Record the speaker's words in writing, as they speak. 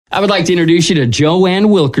I would like to introduce you to Joanne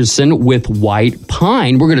Wilkerson with White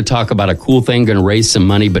Pine. We're going to talk about a cool thing, going to raise some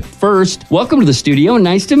money. But first, welcome to the studio.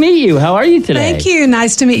 Nice to meet you. How are you today? Thank you.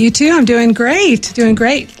 Nice to meet you, too. I'm doing great.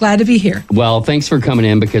 Glad to be here. Well, thanks for coming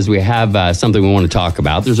in because we have something we want to talk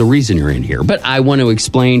about. There's a reason you're in here. But I want to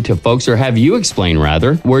explain to folks, or have you explain,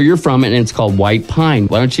 rather, where you're from, and it's called White Pine.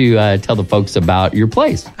 Why don't you tell the folks about your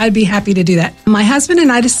place? I'd be happy to do that. My husband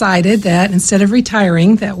and I decided that instead of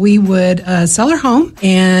retiring, that we would sell our home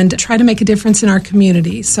and try to make a difference in our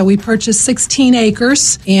community. So we purchased 16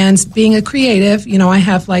 acres, and being a creative, I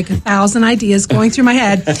have like 1,000 ideas going through my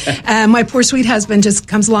head. My poor sweet husband just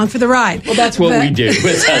comes along for the ride. Well, that's what we do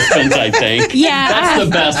with husbands, I think. Yeah. That's the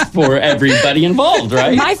best for everybody involved,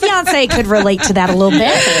 right? My fiance could relate to that a little bit.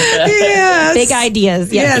 Yes. Big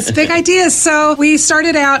ideas. Yes, big ideas. So we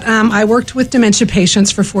started out, I worked with dementia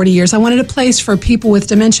patients for 40 years. I wanted a place for people with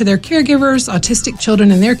dementia, their caregivers, autistic children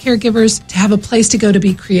and their caregivers, to have a place to go to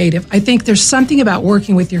be creative. I think there's something about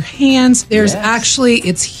working with your hands. There's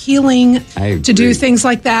it's healing to do things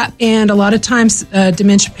like that. And a lot of times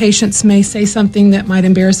dementia patients may say something that might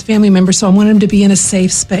embarrass a family member. So I wanted them to be in a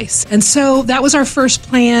safe space. And so that was our first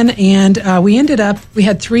plan. And we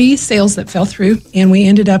had 3 sales that fell through. And we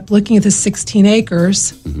ended up looking at the 16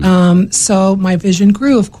 acres. Mm-hmm. So my vision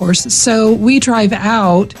grew, of course. So we drive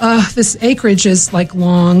out. This acreage is like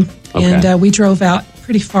long. Okay. And we drove out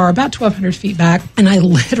pretty far, about 1,200 feet back, and I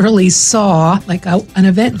literally saw like an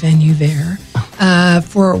event venue there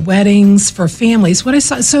for weddings, for families. What I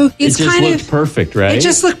saw, so it's it just looked perfect, right? It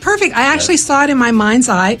just looked perfect. I actually saw it in my mind's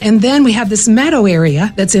eye, and then we have this meadow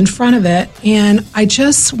area that's in front of it, and I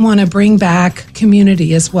just want to bring back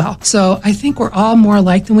community as well. So I think we're all more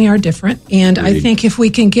alike than we are different, and I think if we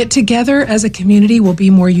can get together as a community, we'll be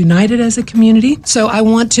more united as a community. So I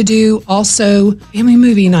want to do also family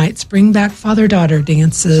movie nights, bring back father-daughter dances.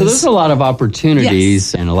 So there's a lot of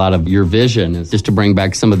opportunities, and a lot of your vision is just to bring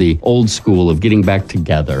back some of the old school of getting back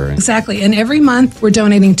together. Exactly. And every month we're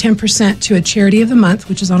donating 10% to a charity of the month,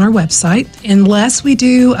 which is on our website. Unless we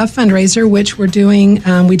do a fundraiser, which we're doing,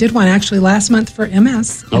 we did one actually last month for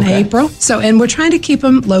MS in April. So, and we're trying to keep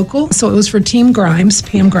them local. So it was for Team Grimes,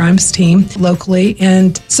 Pam Grimes' team locally.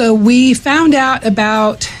 And so we found out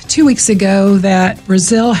about 2 weeks ago that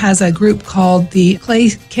Brazil has a group called the Clay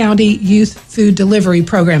County Youth Food Delivery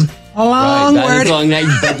Program. Long word.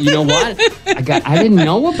 But you know what? I didn't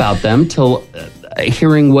know about them till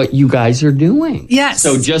hearing what you guys are doing. Yes.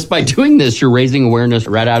 So just by doing this, you're raising awareness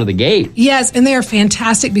right out of the gate. Yes, and they are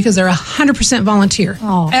fantastic because they're 100% volunteer.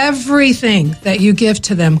 Oh. Everything that you give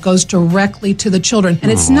to them goes directly to the children.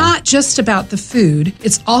 And it's not just about the food.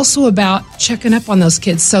 It's also about checking up on those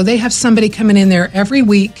kids. So they have somebody coming in there every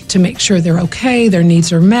week to make sure they're okay, their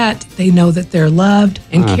needs are met, they know that they're loved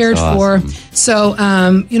and cared for. So,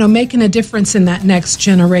 making a difference in that next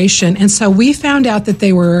generation. And so we found out that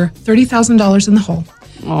they were $30,000 in the hole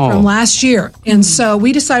from last year. And so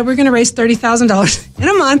we decided we're going to raise $30,000 in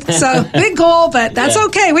a month. So big goal, but that's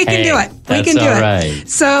okay. We can do it. We can do it. Right.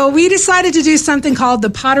 So we decided to do something called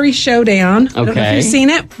the Pottery Showdown. I don't know if you've seen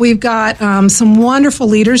it. We've got some wonderful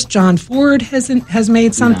leaders. John Ford has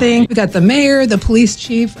made something. We've got the mayor, the police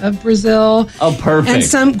chief of Brazil. Oh, perfect. And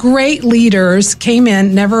some great leaders came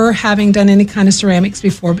in, never having done any kind of ceramics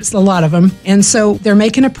before, but it's a lot of them. And so they're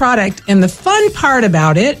making a product. And the fun part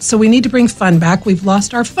about it, so we need to bring fun back. We've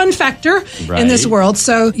lost our fun factor in this world.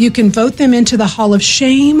 So you can vote them into the Hall of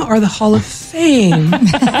Shame or the Hall of Fame.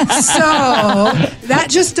 So that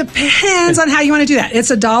just depends on how you want to do that.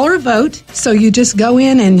 It's $1 a vote. So you just go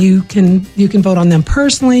in and you can vote on them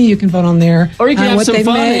personally. You can vote on their or you can have what some they've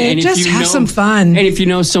fun. made. And just have some fun. And if you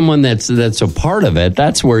know someone that's a part of it,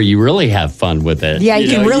 that's where you really have fun with it. Yeah, you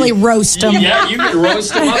can really roast them. Yeah, you can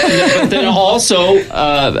roast them up, but then also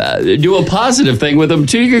do a positive thing with them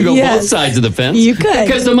too. You can go both sides of the fence. You could,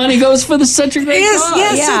 because the money goes for such a great cause.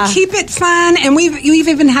 Yes. So keep it fun, and we've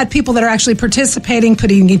even had people that are actually participating,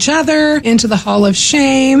 putting each other into the Hall of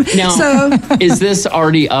Shame. Now, is this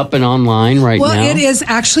already up and online now? Well, it is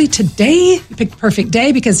actually today. You picked the perfect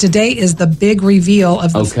day because today is the big reveal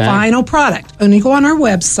of the final product. And you go on our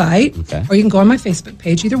website, or you can go on my Facebook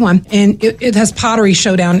page, either one, and it has Pottery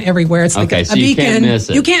Showdown everywhere. It's like a beacon. You can't miss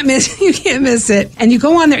it. You can't miss it. And you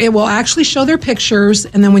go on there, it will actually show their pictures,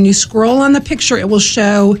 and then when you scroll on the picture, it will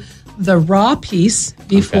show the raw piece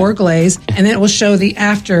before glaze, and then it will show the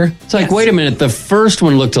after. It's like, wait a minute, the first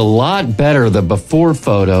one looked a lot better, the before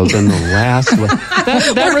photo, than the last one.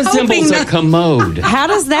 That resembles a commode. How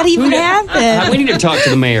does that even happen? We need to talk to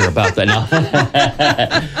the mayor about that now.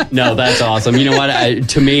 No, that's awesome. You know what?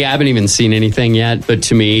 To me, I haven't even seen anything yet, but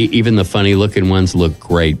to me, even the funny looking ones look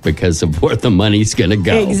great because of where the money's going to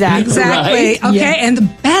go. Exactly. Right? Okay, Yeah. and the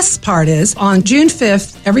best part is on June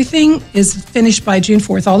 5th, everything is finished by June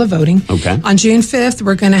 4th, all the voting. Okay. On June 5th,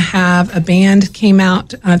 we're going to have a band came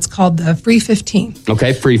out. It's called the Free 15.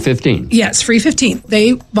 Okay, free 15. Yes, Free 15.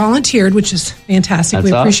 They volunteered, which is fantastic.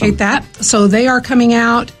 That's we appreciate that. So they are coming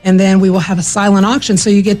out, and then we will have a silent auction. So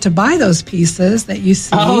you get to buy those pieces that you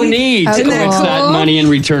see. Oh, neat. Isn't that Which cool? that money in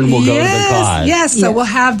return will go to the cause. Yes, so we'll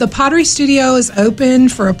have the Pottery Studio is open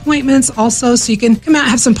for appointments also, so you can come out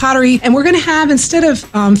and have some pottery. And we're going to have, instead of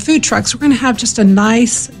food trucks, we're going to have just a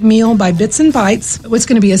nice meal by Bits and Bites. It's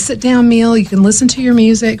going to be a sit-down meal. You can listen to your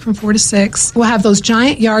music from 4 to 6. We'll have those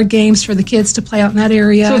giant yard games for the kids to play out in that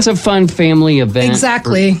area. So it's a fun family event.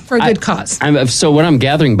 Exactly, for a good cause. So what I'm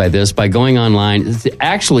gathering by this, by going online, is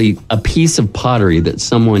actually a piece of pottery that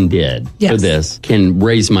someone did for Yes. this can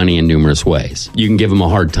raise money in numerous ways. You can give them a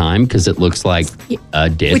hard time because it looks like a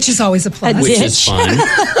ditch. Which is always a plus. Which is fun.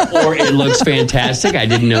 Or it looks fantastic. I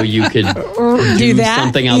didn't know you could do that.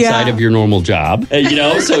 something outside of your normal job.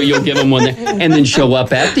 So you'll give them one there, and then show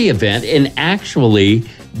up at the event and actually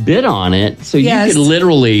bid on it. So Yes. you could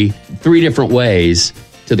literally 3 different ways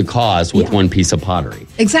to the cause with one piece of pottery.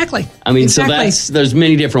 Exactly. I mean, exactly. so there's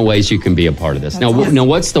many different ways you can be a part of this. Now,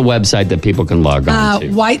 what's the website that people can log on to?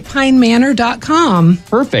 WhitePineManor.com.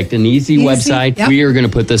 Perfect, an easy website. Yep. We are going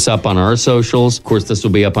to put this up on our socials. Of course, this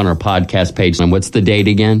will be up on our podcast page. And what's the date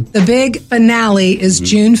again? The big finale is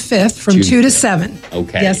June 5th from June 2 to 5th. 7.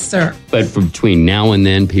 Okay. Yes, sir. But from between now and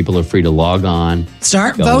then, people are free to log on.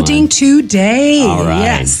 Start Go voting on. today. All right.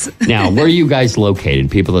 Yes. Now, where are you guys located?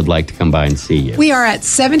 People that'd like to come by and see you. We are at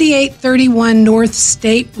 7831 North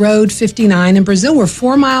State Road 59 in Brazil. We're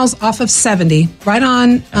 4 miles off of 70, right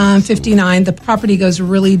on 59. The property goes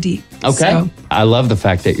really deep. Okay. So, I love the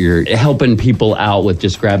fact that you're helping people out with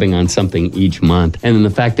just grabbing on something each month. And then the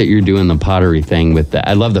fact that you're doing the pottery thing with that.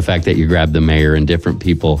 I love the fact that you grab the mayor and different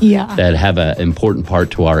people that have an important part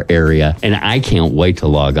to our area. And I can't wait to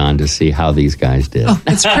log on to see how these guys did.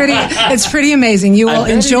 it's pretty amazing. You will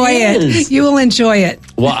bet enjoy it it. is. You will enjoy it.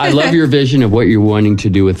 Well, I love your vision of what you're wanting to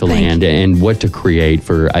do with the land and what to create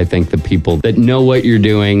for, I think, the people that know what you're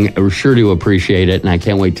doing are sure to appreciate it. And I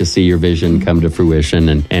can't wait to see your vision come to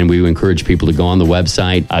fruition. And we encourage people to go on the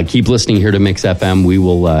website. Keep listening here to Mix FM. We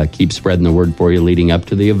will keep spreading the word for you leading up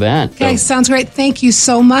to the event. Okay, So sounds great. Thank you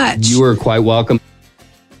so much. you are quite welcome.